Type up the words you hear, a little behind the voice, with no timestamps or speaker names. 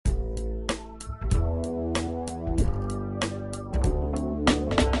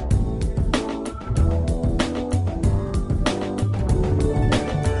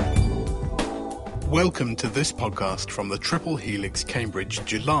Welcome to this podcast from the Triple Helix Cambridge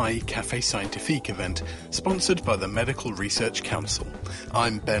July Café Scientifique event, sponsored by the Medical Research Council.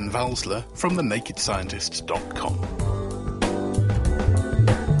 I'm Ben Valsler from thenakedscientist.com.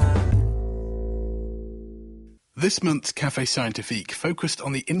 This month's Café Scientifique focused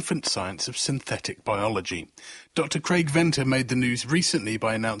on the infant science of synthetic biology. Dr. Craig Venter made the news recently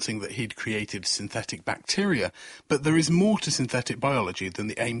by announcing that he'd created synthetic bacteria, but there is more to synthetic biology than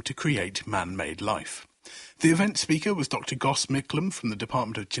the aim to create man-made life. The event speaker was Dr. Goss Micklem from the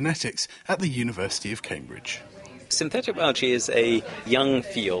Department of Genetics at the University of Cambridge. Synthetic biology is a young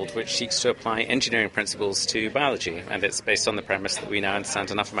field which seeks to apply engineering principles to biology, and it's based on the premise that we now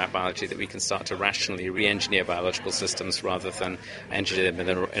understand enough about biology that we can start to rationally re-engineer biological systems rather than engineer them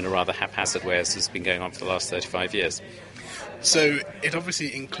in a rather haphazard way as has been going on for the last 35 years. So it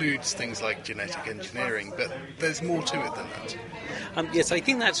obviously includes things like genetic engineering, but there's more to it than that. Yes, I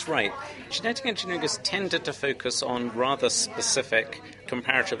think that's right. Genetic engineering has tended to focus on rather specific,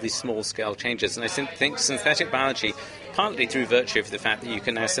 comparatively small-scale changes, and I think synthetic biology, partly through virtue of the fact that you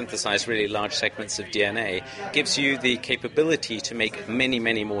can now synthesize really large segments of DNA, gives you the capability to make many,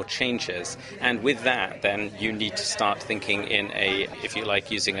 many more changes. And with that, then you need to start thinking in if you like,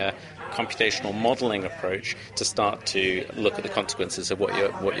 using a computational modeling approach to start to look at the consequences of what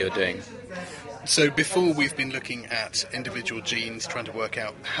you're doing. So before we've been looking at individual genes, trying to work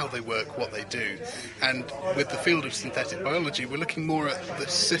out how they work, what they do, and with the field of synthetic biology, we're looking more at the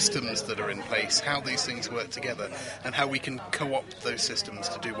systems that are in place, how these things work together, and how we can co-opt those systems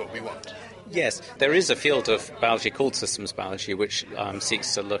to do what we want. Yes, there is a field of biology called systems biology which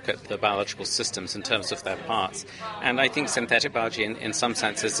seeks to look at the biological systems in terms of their parts. And I think synthetic biology in some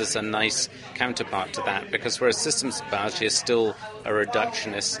senses is a nice counterpart to that, because whereas systems biology is still a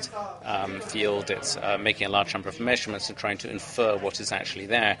reductionist field, it's making a large number of measurements and trying to infer what is actually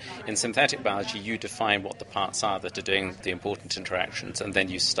there. In synthetic biology, you define what the parts are that are doing the important interactions, and then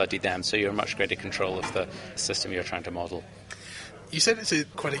you study them, so you're in much greater control of the system you're trying to model. You said it's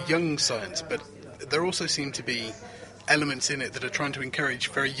quite a young science, but there also seem to be elements in it that are trying to encourage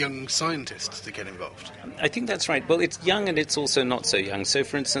very young scientists to get involved. I think that's right. Well, it's young and it's also not so young. So,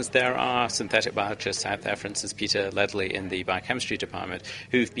 for instance, there are synthetic biologists out there, for instance, Peter Ledley in the biochemistry department,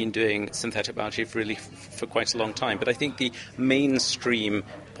 who've been doing synthetic biology for quite a long time. But I think the mainstream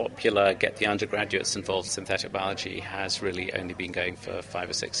popular, get the undergraduates involved synthetic biology has really only been going for 5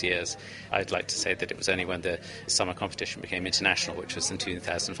 or 6 years. I'd like to say that it was only when the summer competition became international, which was in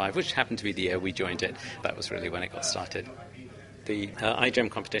 2005, which happened to be the year we joined it. That was really when it got started. The iGEM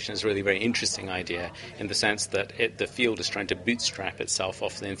competition is a really very interesting idea in the sense that the field is trying to bootstrap itself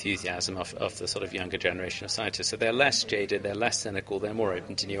off the enthusiasm of the sort of younger generation of scientists. So they're less jaded, they're less cynical, they're more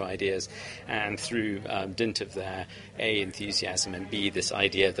open to new ideas. And through dint of their A, enthusiasm, and B, this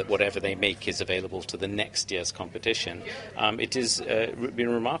idea that whatever they make is available to the next year's competition, it has been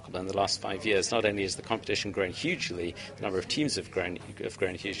remarkable in the last 5 years. Not only has the competition grown hugely, the number of teams have grown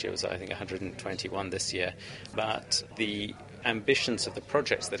hugely. It was, I think, 121 this year. But the ambitions of the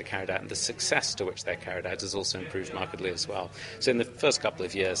projects that are carried out and the success to which they're carried out has also improved markedly as well. So in the first couple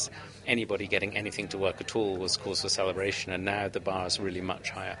of years, anybody getting anything to work at all was cause for celebration, and now the bar is really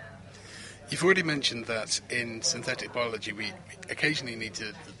much higher. You've already mentioned that in synthetic biology we occasionally need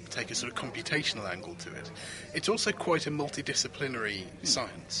to take a sort of computational angle to it. It's also quite a multidisciplinary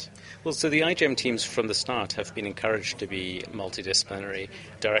science. Well, so the iGEM teams from the start have been encouraged to be multidisciplinary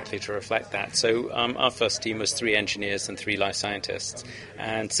directly to reflect that. So our first team was 3 engineers and 3 life scientists,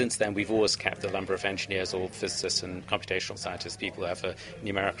 and since then we've always kept the number of engineers, or physicists and computational scientists, people who have a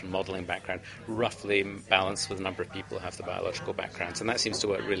numerical modelling background, roughly balanced with the number of people who have the biological backgrounds, and that seems to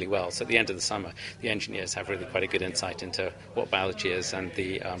work really well. So at the end of the summer, the engineers have really quite a good insight into what biology is, and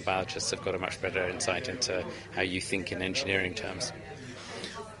the biologists have got a much better insight into how you think in engineering terms.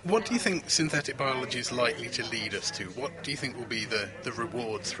 What do you think synthetic biology is likely to lead us to? What do you think will be the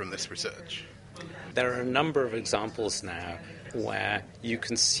rewards from this research? There are a number of examples now where you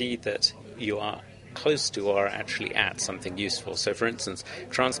can see that you are close to or actually at something useful. So, for instance,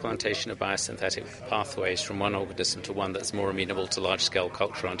 transplantation of biosynthetic pathways from one organism to one that's more amenable to large-scale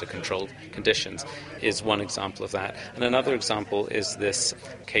culture under controlled conditions is one example of that. And another example is this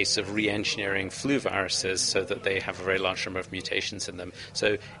case of re-engineering flu viruses so that they have a very large number of mutations in them.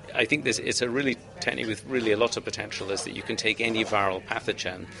 So I think it's a really technique with really a lot of potential, is that you can take any viral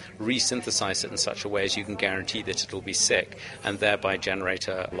pathogen, resynthesize it in such a way as you can guarantee that it will be sick, and thereby generate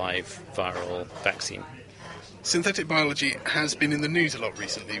a live viral vaccine. Synthetic biology has been in the news a lot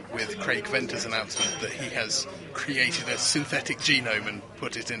recently with Craig Venter's announcement that he has created a synthetic genome and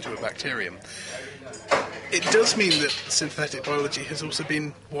put it into a bacterium. It does mean that synthetic biology has also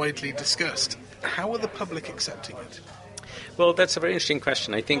been widely discussed. How are the public accepting it? Well, that's a very interesting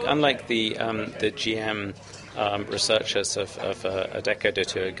question. I think, unlike the GM researchers of a decade or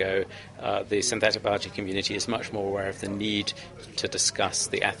two ago, the synthetic biology community is much more aware of the need to discuss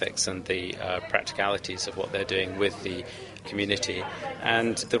the ethics and the practicalities of what they're doing with the community.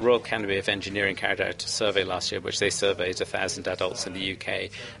 And the Royal Academy of Engineering carried out a survey last year, which they surveyed 1,000 adults in the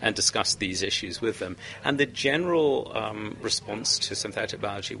UK and discussed these issues with them. And the general response to synthetic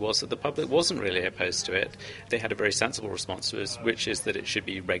biology was that the public wasn't really opposed to it. They had a very sensible response to it, which is that it should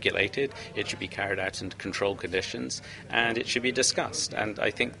be regulated, it should be carried out in controlled conditions, and it should be discussed. And I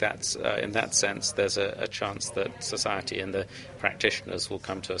think that's, in that sense, there's a chance that society and the practitioners will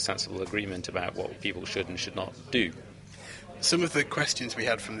come to a sensible agreement about what people should and should not do. Some of the questions we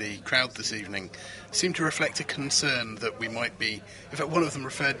had from the crowd this evening seem to reflect a concern that we might be, in fact one of them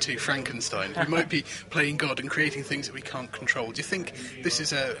referred to Frankenstein, we might be playing God and creating things that we can't control. Do you think this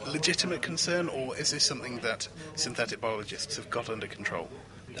is a legitimate concern, or is this something that synthetic biologists have got under control?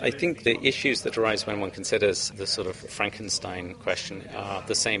 I think the issues that arise when one considers the sort of Frankenstein question are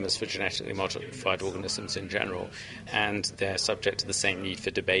the same as for genetically modified organisms in general, and they're subject to the same need for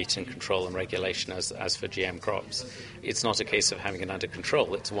debate and control and regulation as for GM crops. It's not a case of having it under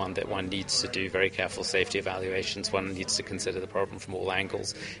control, it's one that one needs to do very careful safety evaluations, one needs to consider the problem from all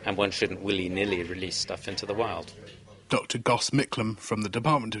angles, and one shouldn't willy-nilly release stuff into the wild. Dr. Goss Micklem from the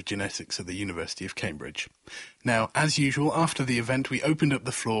Department of Genetics at the University of Cambridge. Now, as usual, after the event, we opened up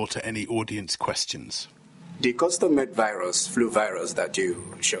the floor to any audience questions. The custom-made virus, flu virus that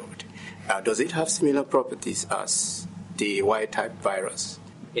you showed, does it have similar properties as the wild-type virus?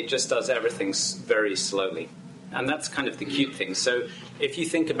 It just does everything very slowly. And that's kind of the cute thing. So if you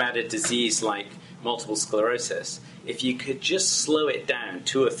think about a disease like multiple sclerosis, if you could just slow it down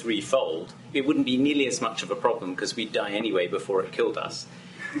 2 or 3-fold, it wouldn't be nearly as much of a problem because we'd die anyway before it killed us.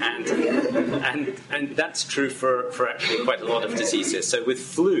 And that's true for actually quite a lot of diseases. So with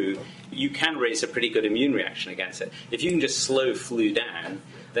flu, you can raise a pretty good immune reaction against it. If you can just slow flu down,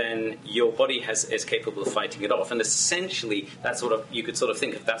 then your body is capable of fighting it off. And essentially, you could sort of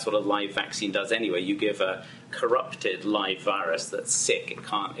think of that's what a live vaccine does anyway. You give a corrupted live virus that's sick. It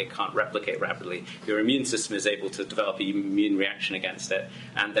can't replicate rapidly. Your immune system is able to develop an immune reaction against it.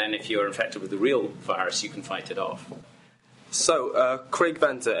 And then if you're infected with the real virus, you can fight it off. So, Craig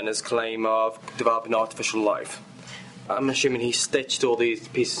Venter and his claim of developing artificial life. I'm assuming he stitched all these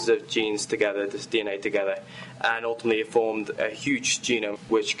pieces of genes together, this DNA together, and ultimately it formed a huge genome,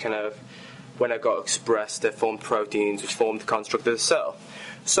 which kind of, when it got expressed, it formed proteins, which formed the construct of the cell.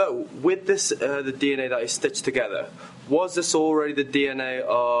 So, with this, the DNA that he stitched together, was this already the DNA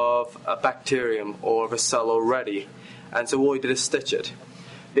of a bacterium or of a cell already? And so all he did is stitch it.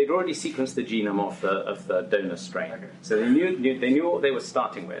 They'd already sequenced the genome of the donor strain, okay. So they knew what they were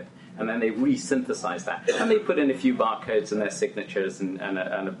starting with, and then they resynthesized that, and they put in a few barcodes and their signatures, and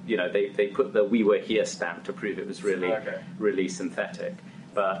they put the "We were here" stamp to prove it was really synthetic.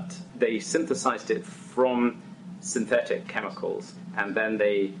 But they synthesized it from synthetic chemicals, and then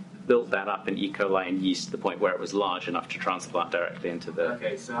they built that up in E. coli and yeast to the point where it was large enough to transplant directly into the.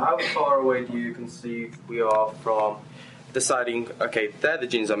 Okay, so how far away do you conceive we are from deciding, okay, they're the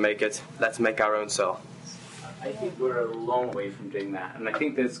genes that make it, let's make our own cell? I think we're a long way from doing that, and I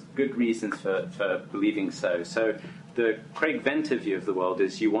think there's good reasons for believing so. So the Craig Venter view of the world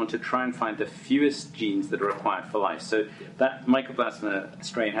is you want to try and find the fewest genes that are required for life. So that Mycoplasma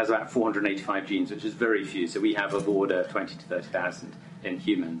strain has about 485 genes, which is very few. So we have of order 20 to 30,000 in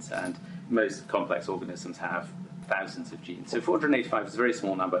humans, and most complex organisms have thousands of genes. So 485 is a very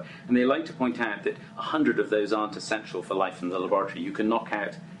small number, and they like to point out that 100 of those aren't essential for life in the laboratory. You can knock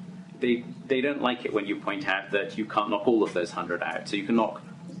out. They don't like it when you point out that you can't knock all of those 100 out. So you can knock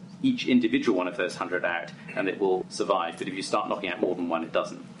each individual one of those 100 out, and it will survive. But if you start knocking out more than one, it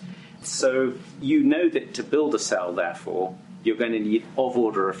doesn't. So you know that to build a cell, therefore, you're going to need of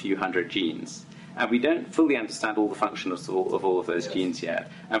order a few hundred genes. And we don't fully understand all the functions of all of those genes yet.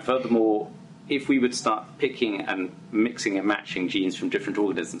 And furthermore, if we would start picking and mixing and matching genes from different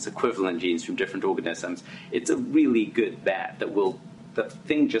organisms, equivalent genes from different organisms, it's a really good bet that the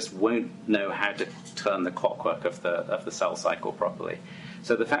thing just won't know how to turn the clockwork of the cell cycle properly.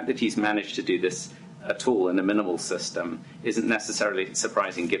 So the fact that he's managed to do this at all in a minimal system isn't necessarily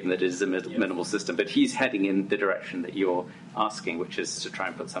surprising, given that it is a minimal system. But he's heading in the direction that you're asking, which is to try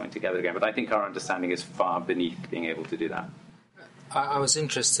and put something together again. But I think our understanding is far beneath being able to do that. I was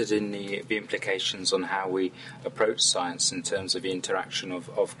interested in the implications on how we approach science in terms of the interaction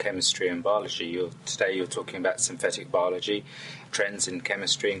of chemistry and biology. Today you're talking about synthetic biology. Trends in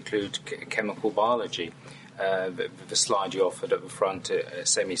chemistry include chemical biology. The slide you offered at the front,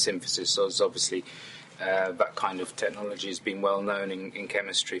 semi-synthesis, is obviously that kind of technology has been well known in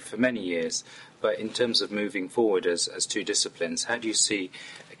chemistry for many years. But in terms of moving forward as two disciplines, how do you see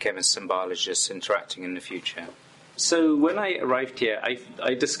chemists and biologists interacting in the future? So when I arrived here,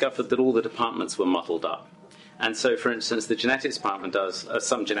 I discovered that all the departments were muddled up. And so, for instance, the genetics department does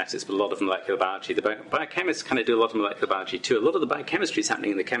some genetics, but a lot of molecular biology. The biochemists kind of do a lot of molecular biology too. A lot of the biochemistry is happening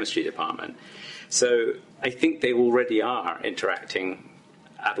in the chemistry department. So I think they already are interacting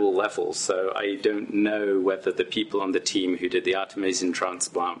at all levels. So I don't know whether the people on the team who did the Artemisin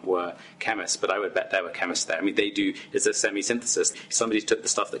transplant were chemists, but I would bet there were chemists there. I mean, they do, it's a semi-synthesis. Somebody took the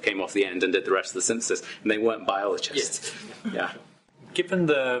stuff that came off the end and did the rest of the synthesis, and they weren't biologists. Yes. Yeah. Given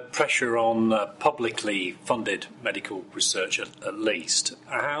the pressure on publicly funded medical research, at least,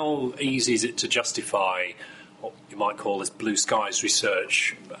 how easy is it to justify what you might call this blue skies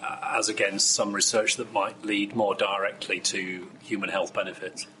research as against some research that might lead more directly to human health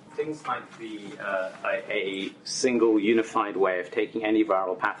benefits? Things like a single unified way of taking any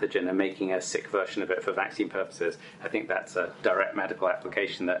viral pathogen and making a sick version of it for vaccine purposes, I think that's a direct medical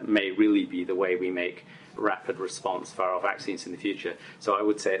application that may really be the way we make rapid response viral vaccines in the future. So I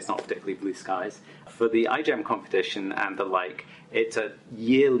would say it's not particularly blue skies. For the iGEM competition and the like, it's a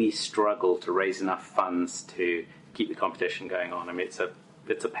yearly struggle to raise enough funds to keep the competition going on. I mean, it's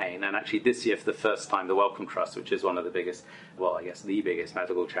a pain. And actually this year, for the first time, the Wellcome Trust, which is one of the biggest, well, I guess the biggest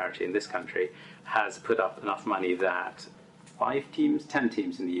medical charity in this country, has put up enough money that 10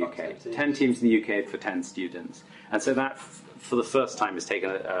 teams in the UK, 10 teams in the UK for 10 students. And so that, for the first time, has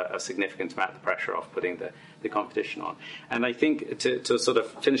taken a significant amount of the pressure off putting the competition on. And I think to sort of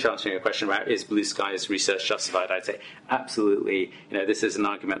finish answering your question about is blue skies research justified, I'd say absolutely. You know, this is an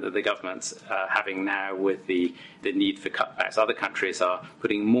argument that the government's having now with the need for cutbacks. Other countries are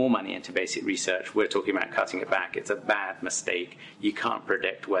putting more money into basic research. We're talking about cutting it back. It's a bad mistake. You can't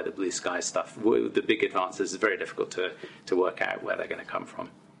predict where the blue sky stuff, the big advances, is very difficult to work out where they're going to come from.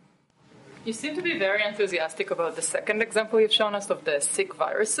 You seem to be very enthusiastic about the second example you've shown us of the sick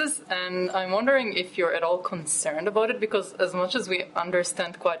viruses, and I'm wondering if you're at all concerned about it, because as much as we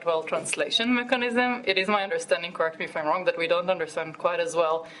understand quite well translation mechanism, it is my understanding, correct me if I'm wrong, that we don't understand quite as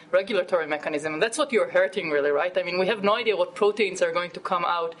well regulatory mechanism. And that's what you're hurting, really, right? I mean, we have no idea what proteins are going to come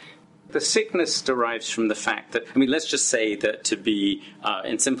out. The sickness derives from the fact that, I mean, let's just say that to be,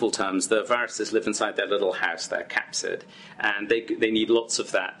 in simple terms, the viruses live inside their little house, their capsid, and they need lots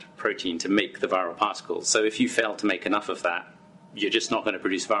of that protein to make the viral particles. So if you fail to make enough of that, you're just not going to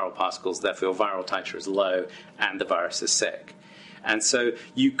produce viral particles, therefore your viral titer is low and the virus is sick. And so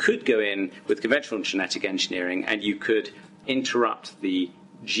you could go in with conventional genetic engineering and you could interrupt the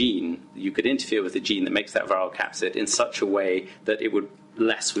gene, you could interfere with the gene that makes that viral capsid in such a way that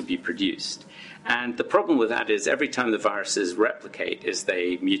less would be produced. And the problem with that is every time the viruses replicate is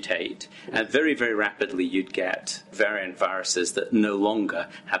they mutate, and very, very rapidly you'd get variant viruses that no longer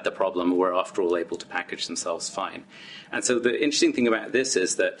had the problem, were after all able to package themselves fine. And so the interesting thing about this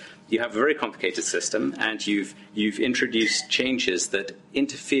is that you have a very complicated system, and you've introduced changes that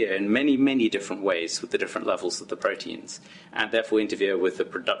interfere in many, many different ways with the different levels of the proteins, and therefore interfere with the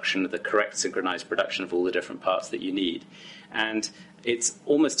production, the correct synchronized production of all the different parts that you need. And it's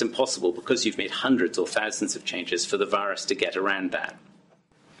almost impossible, because you've made hundreds or thousands of changes, for the virus to get around that.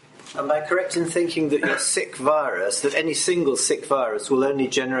 Am I correct in thinking that your sick virus, that any single sick virus will only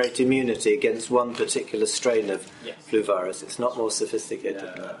generate immunity against one particular strain of flu virus? It's not more sophisticated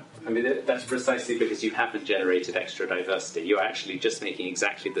than that. I mean, that's precisely because you haven't generated extra diversity. You're actually just making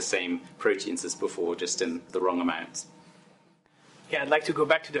exactly the same proteins as before, just in the wrong amounts. Yeah, I'd like to go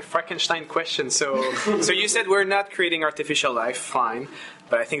back to the Frankenstein question. So you said we're not creating artificial life, fine,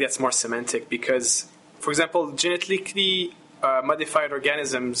 but I think that's more semantic because, for example, genetically modified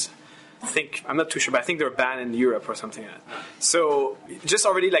organisms, I'm not too sure, but I think they're banned in Europe or something like that. So just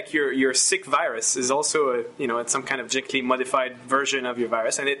already like your sick virus is also it's some kind of genetically modified version of your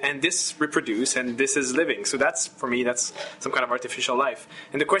virus, and this reproduce and this is living. So that's, for me, that's some kind of artificial life.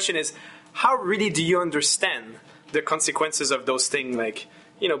 And the question is, how really do you understand the consequences of those things, like,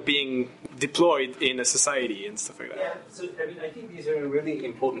 being deployed in a society and stuff like that? Yeah, so I think these are really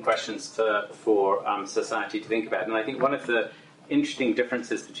important questions for society to think about. And I think one of the interesting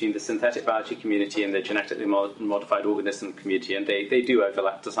differences between the synthetic biology community and the genetically modified organism community, and they do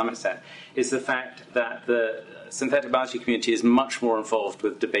overlap to some extent, is the fact that the synthetic biology community is much more involved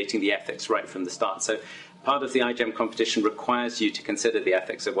with debating the ethics right from the start. So Part of the iGEM competition requires you to consider the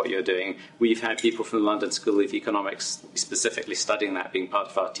ethics of what you're doing. We've had people from the London School of Economics specifically studying that, being part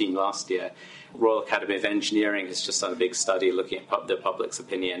of our team last year. Royal Academy of Engineering has just done a big study looking at the public's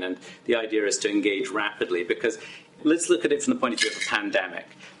opinion, and the idea is to engage rapidly, because let's look at it from the point of view of a pandemic.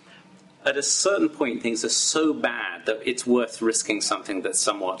 At a certain point, things are so bad that it's worth risking something that's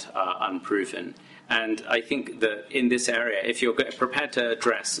somewhat unproven. And I think that in this area, if you're prepared to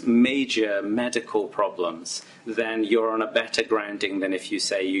address major medical problems, then you're on a better grounding than if you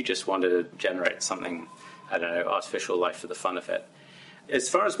say you just want to generate something, I don't know, artificial life for the fun of it. As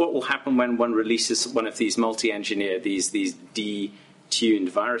far as what will happen when one releases one of these multi-engineered, these detuned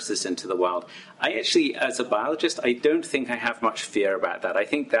viruses into the wild, I actually, as a biologist, I don't think I have much fear about that. I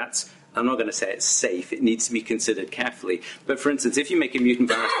think that's, I'm not going to say it's safe. It needs to be considered carefully. But for instance, if you make a mutant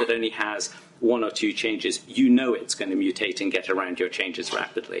virus that only has 1 or 2 changes, you know it's going to mutate and get around your changes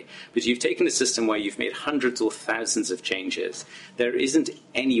rapidly. But you've taken a system where you've made hundreds or thousands of changes. There isn't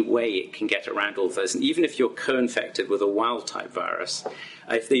any way it can get around all of those. And even if you're co-infected with a wild-type virus,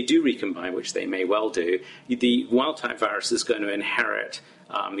 if they do recombine, which they may well do, the wild-type virus is going to inherit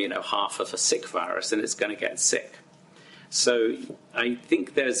half of a sick virus, and it's going to get sick. So I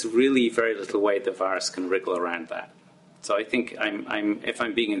think there's really very little way the virus can wriggle around that. So I think if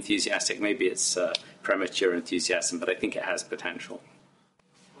I'm being enthusiastic, maybe it's premature enthusiasm, but I think it has potential.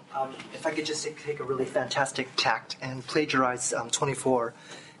 If I could just take a really fantastic tact and plagiarize 24,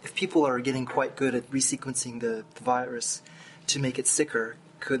 if people are getting quite good at resequencing the virus to make it sicker,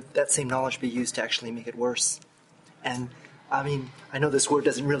 could that same knowledge be used to actually make it worse? And I mean, I know this word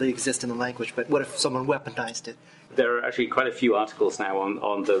doesn't really exist in the language, but what if someone weaponized it? There are actually quite a few articles now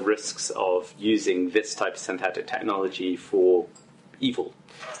on the risks of using this type of synthetic technology for evil.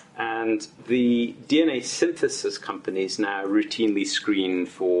 And the DNA synthesis companies now routinely screen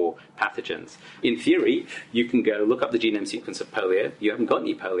for pathogens. In theory, you can go look up the genome sequence of polio. You haven't got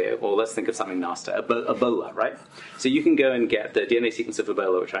any polio, or let's think of something nasty, Ebola, right? So you can go and get the DNA sequence of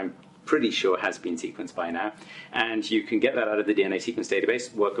Ebola, which I'm pretty sure has been sequenced by now, and you can get that out of the DNA sequence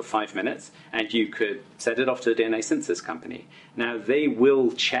database, work of 5 minutes, and you could send it off to a DNA synthesis company. Now, they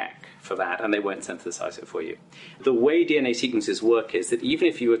will check for that, and they won't synthesize it for you. The way DNA sequences work is that even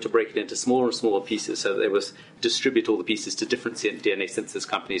if you were to break it into smaller and smaller pieces so that they would distribute all the pieces to different DNA synthesis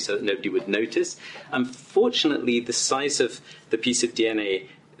companies so that nobody would notice, unfortunately, the size of the piece of DNA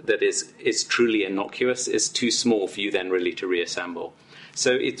that is truly innocuous is too small for you then really to reassemble.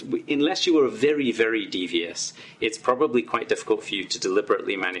 So unless you were very, very devious, it's probably quite difficult for you to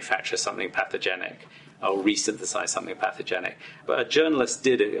deliberately manufacture something pathogenic or resynthesize something pathogenic. But a journalist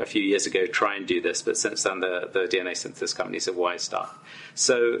did a few years ago try and do this, but since then the DNA synthesis companies have wised up.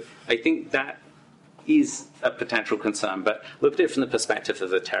 So I think that is a potential concern, but look at it from the perspective of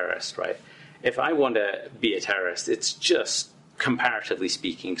the terrorist, right? If I want to be a terrorist, it's just, comparatively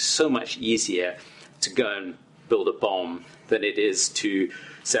speaking, so much easier to go and build a bomb than it is to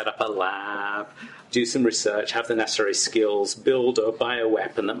set up a lab, do some research, have the necessary skills, build a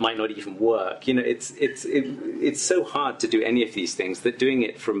bioweapon that might not even work. You know, it's so hard to do any of these things that doing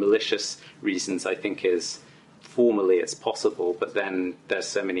it for malicious reasons, I think, is formally it's possible, but then there's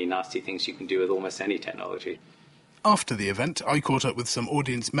so many nasty things you can do with almost any technology. After the event, I caught up with some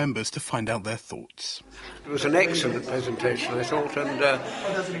audience members to find out their thoughts. It was an excellent presentation, I thought, and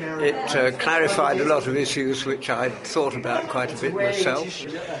it clarified a lot of issues which I'd thought about quite a bit myself.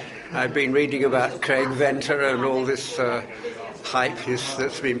 I've been reading about Craig Venter and all this hype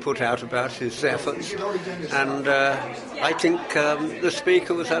that's been put out about his efforts, and I think the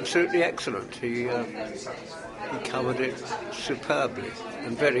speaker was absolutely excellent. He covered it superbly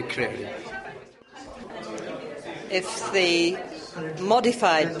and very clearly. If the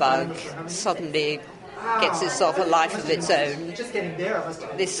modified bug suddenly gets itself a life of its own,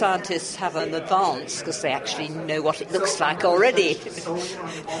 the scientists have an advance because they actually know what it looks like already.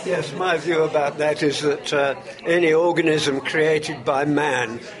 Yes, my view about that is that any organism created by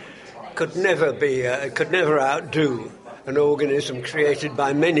man could never outdo an organism created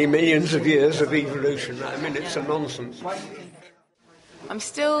by many millions of years of evolution. I mean, it's a nonsense. I'm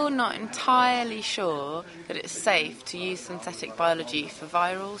still not entirely sure that it's safe to use synthetic biology for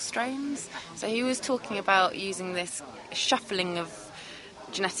viral strains. So he was talking about using this shuffling of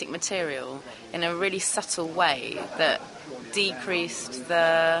genetic material in a really subtle way that decreased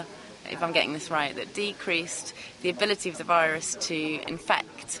the, if I'm getting this right, that decreased the ability of the virus to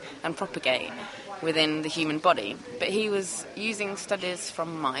infect and propagate within the human body. But he was using studies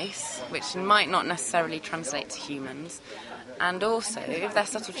from mice, which might not necessarily translate to humans. And also, if they're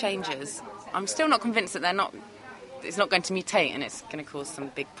subtle changes, I'm still not convinced that they're not it's not going to mutate and it's going to cause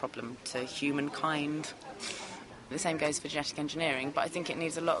some big problem to humankind. The same goes for genetic engineering, but I think it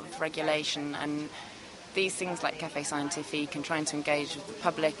needs a lot of regulation, and these things like Café Scientifique and trying to engage with the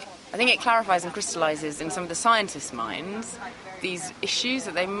public, I think it clarifies and crystallises in some of the scientists' minds these issues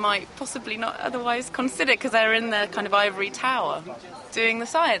that they might possibly not otherwise consider because they're in their kind of ivory tower doing the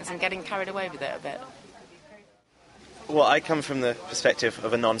science and getting carried away with it a bit. Well, I come from the perspective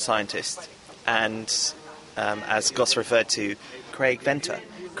of a non-scientist, and as Goss referred to, Craig Venter.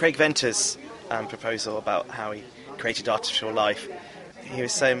 Craig Venter's proposal about how he created artificial life, he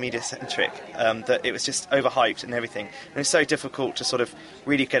was so media-centric that it was just overhyped and everything. And it's so difficult to sort of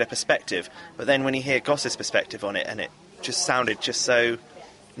really get a perspective. But then when you hear Goss's perspective on it, and it just sounded just so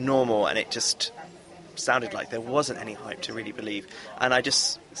normal, and it just sounded like there wasn't any hype to really believe. And I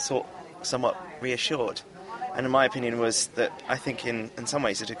just thought somewhat reassured. And in my opinion was that I think in some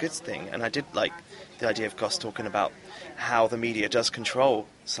ways it's a good thing. And I did like the idea of Goss talking about how the media does control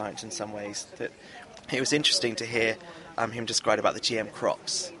science in some ways. That it was interesting to hear him describe about the GM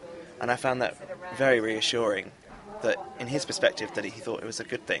crops. And I found that very reassuring, that in his perspective that he thought it was a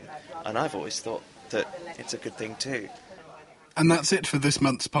good thing. And I've always thought that it's a good thing too. And that's it for this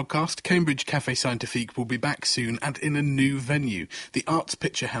month's podcast. Cambridge Café Scientifique will be back soon and in a new venue, the Arts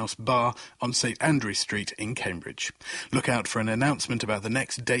Picture House Bar on St Andrew Street in Cambridge. Look out for an announcement about the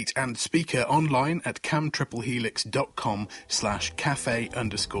next date and speaker online at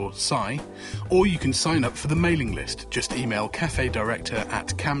camtriplehelix.com/cafe_sci, or you can sign up for the mailing list. Just email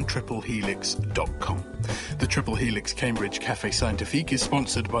cafedirector@camtriplehelix.com. The Triple Helix Cambridge Café Scientifique is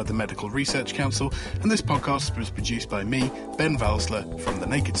sponsored by the Medical Research Council, and this podcast was produced by me, Ben Valsler, from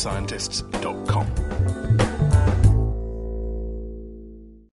thenakedscientists.com.